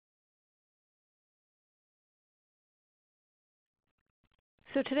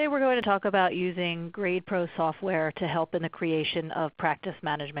So today we're going to talk about using GRADEPro software to help in the creation of practice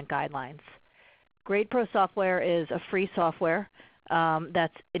management guidelines. GRADEPro software is a free software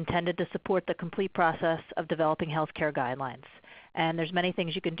that's intended to support the complete process of developing healthcare guidelines. And there's many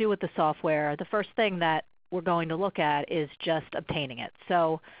things you can do with the software. The first thing that we're going to look at is just obtaining it.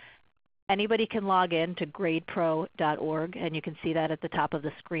 So anybody can log in to gradepro.org, and you can see that at the top of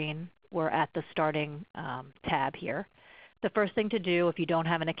the screen. We're at the starting tab here. The first thing to do if you don't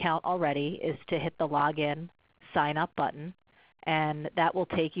have an account already is to hit the Login Sign Up button, and that will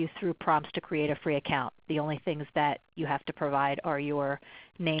take you through prompts to create a free account. The only things that you have to provide are your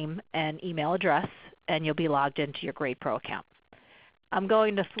name and email address, and you'll be logged into your GRADEPro account. I'm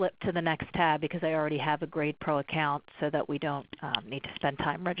going to flip to the next tab because I already have a GRADEPro account so that we don't need to spend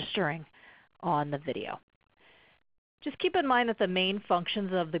time registering on the video. Just keep in mind that the main functions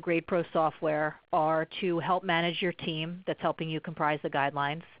of the GRADEPro software are to help manage your team that's helping you comprise the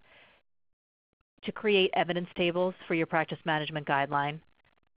guidelines, to create evidence tables for your practice management guideline,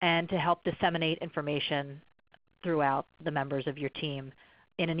 and to help disseminate information throughout the members of your team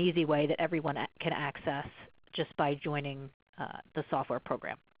in an easy way that everyone can access just by joining the software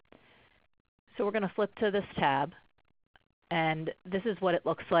program. So we're going to flip to this tab. And this is what it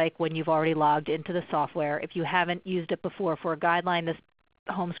looks like when you've already logged into the software. If you haven't used it before for a guideline, this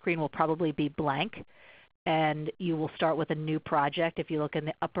home screen will probably be blank, and you will start with a new project. If you look in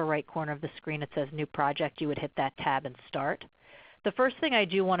the upper right corner of the screen, it says New Project. You would hit that tab and start. The first thing I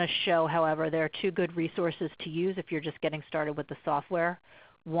do want to show, however, there are two good resources to use if you're just getting started with the software.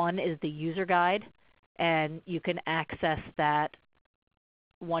 One is the user guide, and you can access that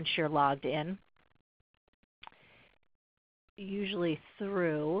once you're logged in, usually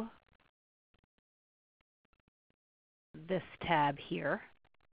through this tab here,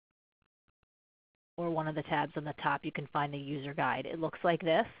 or one of the tabs on the top. You can find the user guide. It looks like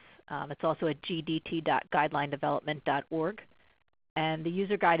this. It's also at gdt.guidelinedevelopment.org. And the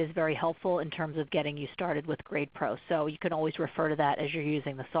user guide is very helpful in terms of getting you started with GRADEPro. So you can always refer to that as you're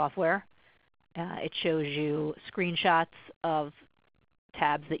using the software. It shows you screenshots of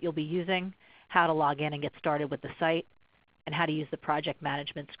tabs that you'll be using, how to log in and get started with the site, and how to use the project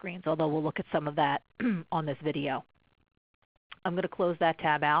management screens, although we'll look at some of that on this video. I'm going to close that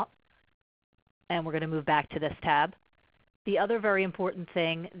tab out, and we're going to move back to this tab. The other very important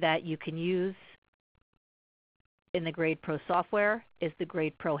thing that you can use in the GRADEPro software is the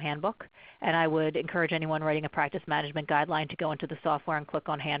GRADEPro Handbook, and I would encourage anyone writing a practice management guideline to go into the software and click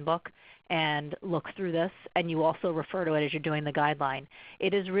on Handbook and look through this, and you also refer to it as you're doing the guideline.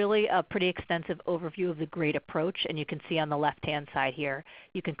 It is really a pretty extensive overview of the GRADE approach, and you can see on the left-hand side here,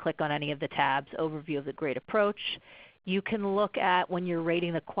 you can click on any of the tabs, Overview of the GRADE approach. You can look at when you're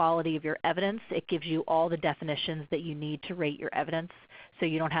rating the quality of your evidence. It gives you all the definitions that you need to rate your evidence, so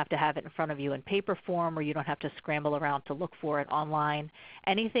you don't have to have it in front of you in paper form, or you don't have to scramble around to look for it online.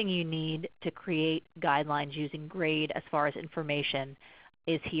 Anything you need to create guidelines using GRADE as far as information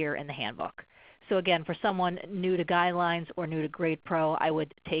is here in the handbook. So again, for someone new to guidelines or new to GRADEPro, I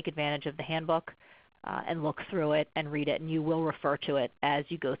would take advantage of the handbook and look through it and read it, and you will refer to it as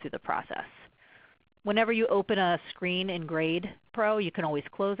you go through the process. Whenever you open a screen in GRADEPro, you can always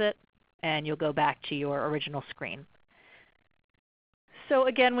close it, and you'll go back to your original screen. So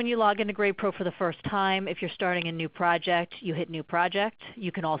again, when you log into GRADEPro for the first time, if you're starting a new project, you hit New Project.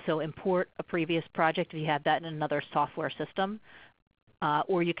 You can also import a previous project if you have that in another software system,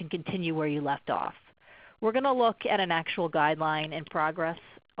 or you can continue where you left off. We're going to look at an actual guideline in progress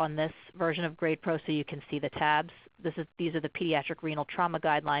on this version of GRADEPro so you can see the tabs. These are the pediatric renal trauma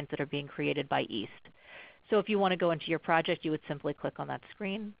guidelines that are being created by EAST. So if you want to go into your project, you would simply click on that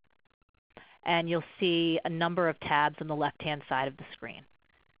screen, and you'll see a number of tabs on the left-hand side of the screen.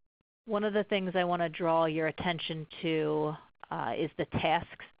 One of the things I want to draw your attention to is the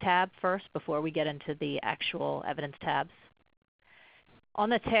Tasks tab first before we get into the actual evidence tabs. On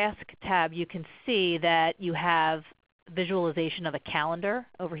the Task tab, you can see that you have visualization of a calendar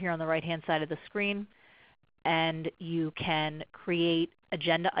over here on the right-hand side of the screen, and you can create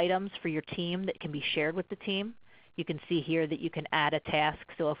agenda items for your team that can be shared with the team. You can see here that you can add a task,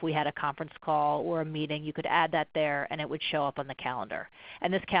 so if we had a conference call or a meeting, you could add that there and it would show up on the calendar.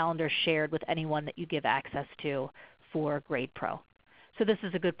 And this calendar is shared with anyone that you give access to for GRADEPro. So this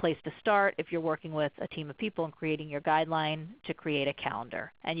is a good place to start if you're working with a team of people and creating your guideline to create a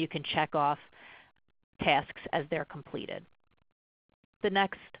calendar. And you can check off tasks as they're completed. The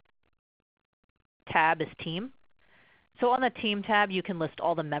next tab is Team. So on the Team tab, you can list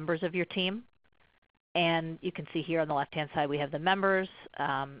all the members of your team. And you can see here on the left-hand side we have the members.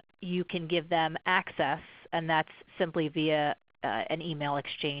 You can give them access, and that's simply via an email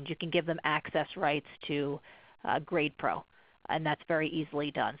exchange. You can give them access rights to GRADEPro, and that's very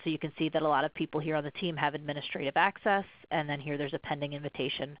easily done. So you can see that a lot of people here on the team have administrative access, and then here there's a pending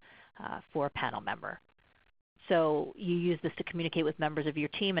invitation for a panel member. So you use this to communicate with members of your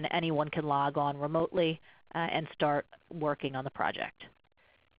team, and anyone can log on remotely and start working on the project.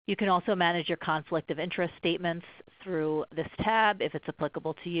 You can also manage your conflict of interest statements through this tab if it's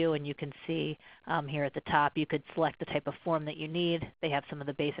applicable to you, and you can see here at the top you could select the type of form that you need. They have some of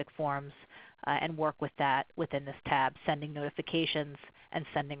the basic forms and work with that within this tab, sending notifications and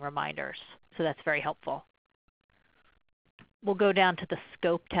sending reminders. So that's very helpful. We'll go down to the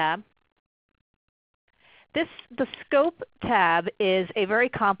Scope tab. The Scope tab is a very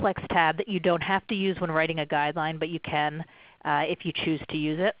complex tab that you don't have to use when writing a guideline, but you can if you choose to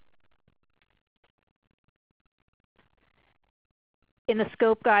use it. In the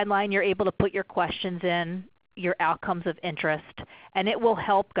Scope guideline, you're able to put your questions in, your outcomes of interest, and it will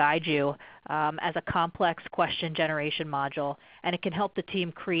help guide you as a complex question generation module, and it can help the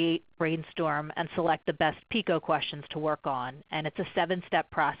team create, brainstorm, and select the best PICO questions to work on. And it's a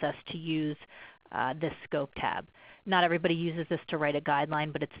 7-step process to use this Scope tab. Not everybody uses this to write a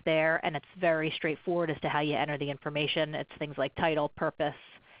guideline, but it's there, and it's very straightforward as to how you enter the information. It's things like title, purpose,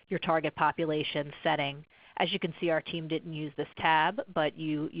 your target population, setting. As you can see, our team didn't use this tab, but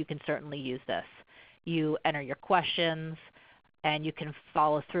you can certainly use this. You enter your questions, and you can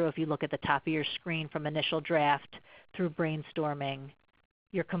follow through if you look at the top of your screen from initial draft through brainstorming,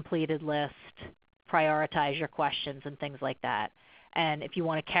 your completed list, prioritize your questions, and things like that. And if you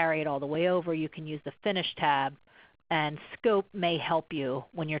want to carry it all the way over, you can use the Finish tab, and Scope may help you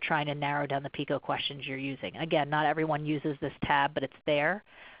when you're trying to narrow down the PICO questions you're using. Again, not everyone uses this tab, but it's there.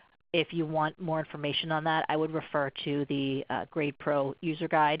 If you want more information on that, I would refer to the GRADEPro user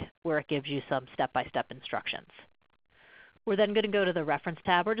guide, where it gives you some step-by-step instructions. We're then going to go to the Reference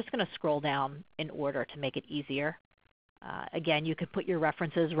tab. We're just going to scroll down in order to make it easier. Again, you can put your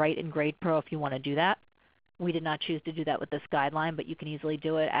references right in GRADEPro if you want to do that. We did not choose to do that with this guideline, but you can easily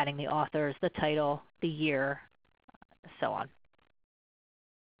do it, adding the authors, the title, the year, so on.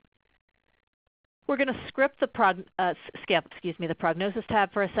 We're going to skip the Prognosis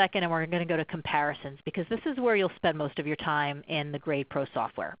tab for a second, and we're going to go to Comparisons, because this is where you'll spend most of your time in the GRADEPro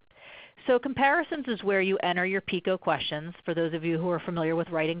software. So Comparisons is where you enter your PICO questions. For those of you who are familiar with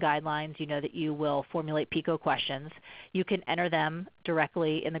writing guidelines, you know that you will formulate PICO questions. You can enter them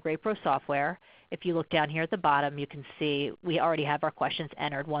directly in the GRADEPro software. If you look down here at the bottom, you can see we already have our questions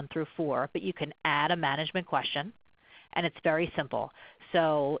entered 1 through 4, but you can add a management question, and it's very simple.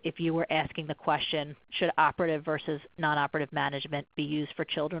 So if you were asking the question, should operative versus non-operative management be used for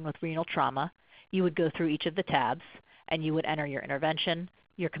children with renal trauma, you would go through each of the tabs, and you would enter your intervention,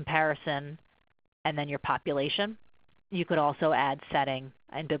 your comparison, and then your population. You could also add setting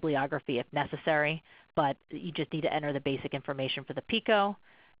and bibliography if necessary, but you just need to enter the basic information for the PICO,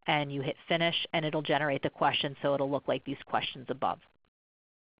 and you hit Finish, and it'll generate the question, so it'll look like these questions above.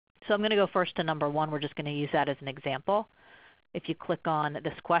 So I'm going to go first to number 1. We're just going to use that as an example. If you click on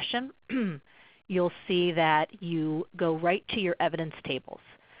this question, you'll see that you go right to your evidence tables.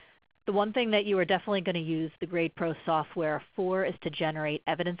 The one thing that you are definitely going to use the GRADEPro software for is to generate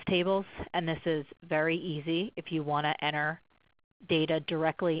evidence tables, and this is very easy if you want to enter data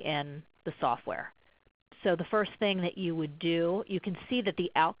directly in the software. So the first thing that you would do, you can see that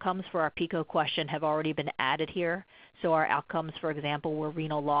the outcomes for our PICO question have already been added here. So our outcomes, for example, were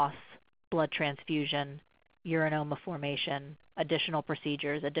renal loss, blood transfusion, urinoma formation, additional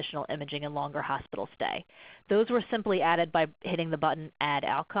procedures, additional imaging, and longer hospital stay. Those were simply added by hitting the button Add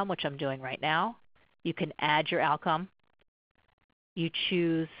Outcome, which I'm doing right now. You can add your outcome. You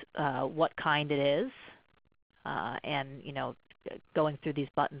choose what kind it is, and going through these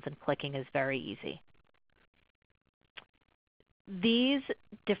buttons and clicking is very easy. These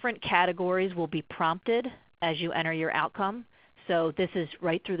different categories will be prompted as you enter your outcome. So this is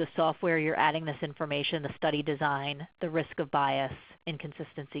right through the software. You're adding this information, the study design, the risk of bias,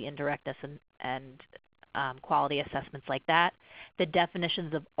 inconsistency, indirectness, and quality assessments like that. The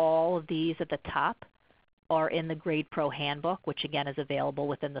definitions of all of these at the top are in the GRADEPro handbook, which again is available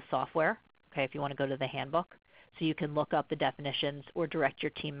within the software, okay, if you want to go to the handbook. So you can look up the definitions or direct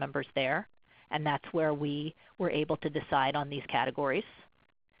your team members there. And that's where we were able to decide on these categories.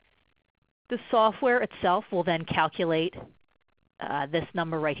 The software itself will then calculate this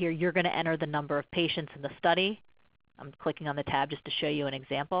number right here. You're going to enter the number of patients in the study. I'm clicking on the tab just to show you an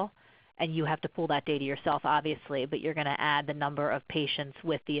example. And you have to pull that data yourself, obviously, but you're going to add the number of patients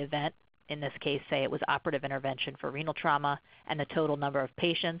with the event. In this case, say it was operative intervention for renal trauma, and the total number of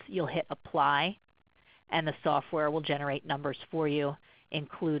patients. You'll hit Apply, and the software will generate numbers for you,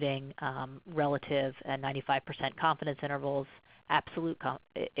 including relative and 95% confidence intervals, absolute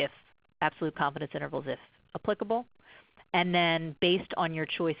confidence intervals if applicable. And then based on your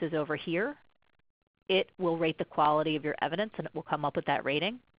choices over here, it will rate the quality of your evidence, and it will come up with that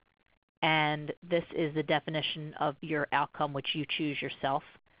rating. And this is the definition of your outcome, which you choose yourself.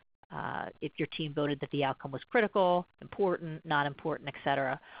 If your team voted that the outcome was critical, important, not important,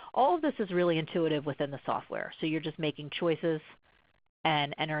 etc. All of this is really intuitive within the software. So you're just making choices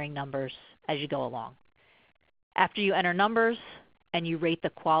and entering numbers as you go along. After you enter numbers and you rate the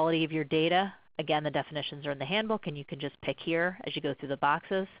quality of your data, again, the definitions are in the handbook, and you can just pick here as you go through the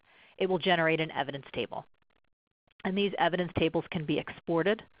boxes. It will generate an evidence table. And these evidence tables can be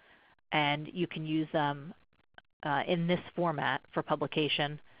exported, and you can use them in this format for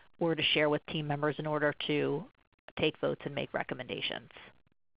publication or to share with team members in order to take votes and make recommendations.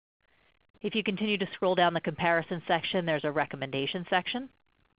 If you continue to scroll down the comparison section, there's a recommendation section.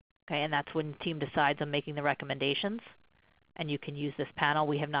 Okay, and that's when the team decides on making the recommendations. And you can use this panel.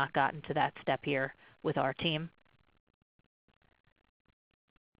 We have not gotten to that step here with our team.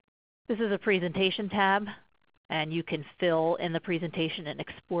 This is a presentation tab, and you can fill in the presentation and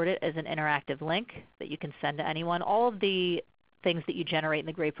export it as an interactive link that you can send to anyone. All of the things that you generate in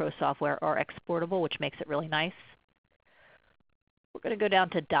the GRADEPro software are exportable, which makes it really nice. We're going to go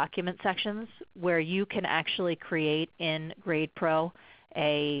down to document sections where you can actually create in GRADEPro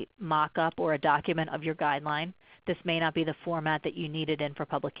a mock-up or a document of your guideline. This may not be the format that you need it in for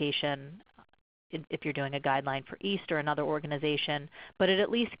publication if you're doing a guideline for EAST or another organization, but it at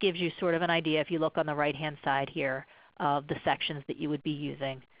least gives you sort of an idea, if you look on the right-hand side here, of the sections that you would be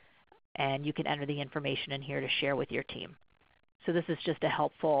using, and you can enter the information in here to share with your team. So this is just a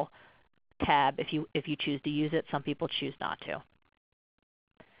helpful tab if you choose to use it. Some people choose not to.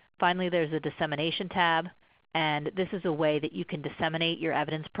 Finally, there's a dissemination tab, and this is a way that you can disseminate your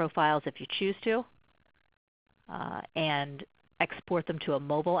evidence profiles if you choose to, and export them to a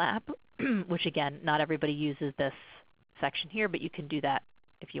mobile app, which again, not everybody uses this section here, but you can do that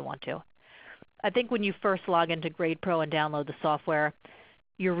if you want to. I think when you first log into GRADEPro and download the software,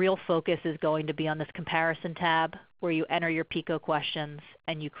 your real focus is going to be on this comparison tab where you enter your PICO questions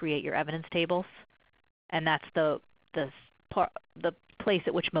and you create your evidence tables. And that's the place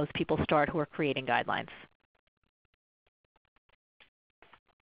at which most people start who are creating guidelines.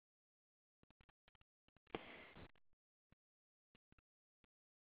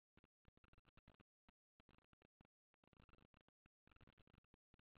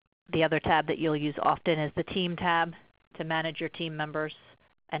 The other tab that you'll use often is the Team tab to manage your team members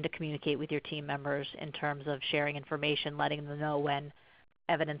and to communicate with your team members in terms of sharing information, letting them know when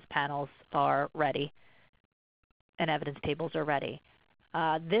evidence panels are ready and evidence tables are ready.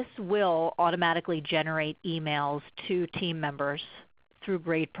 This will automatically generate emails to team members through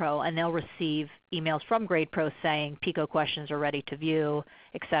GRADEPro, and they'll receive emails from GRADEPro saying PICO questions are ready to view,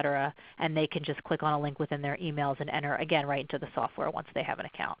 etc., and they can just click on a link within their emails and enter, again, right into the software once they have an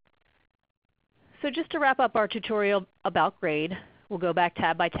account. So just to wrap up our tutorial about Grade, we'll go back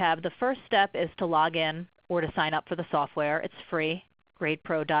tab by tab. The first step is to log in or to sign up for the software. It's free,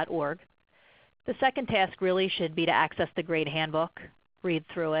 gradepro.org. The second task really should be to access the Grade handbook, read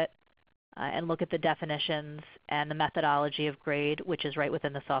through it, and look at the definitions and the methodology of Grade, which is right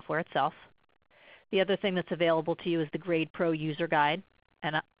within the software itself. The other thing that's available to you is the GRADEPro user guide,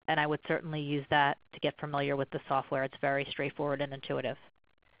 and I would certainly use that to get familiar with the software. It's very straightforward and intuitive.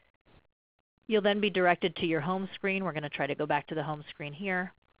 You'll then be directed to your home screen. We're going to try to go back to the home screen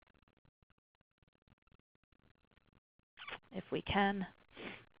here, if we can,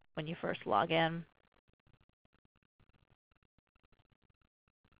 when you first log in.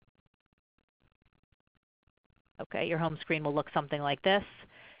 Okay, your home screen will look something like this.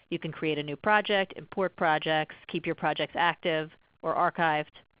 You can create a new project, import projects, keep your projects active or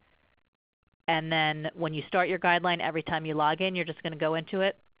archived. And then when you start your guideline, every time you log in, you're just going to go into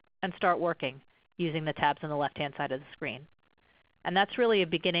it and start working using the tabs on the left-hand side of the screen. And that's really a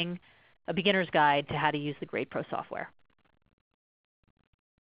beginner's guide to how to use the GRADEPro software.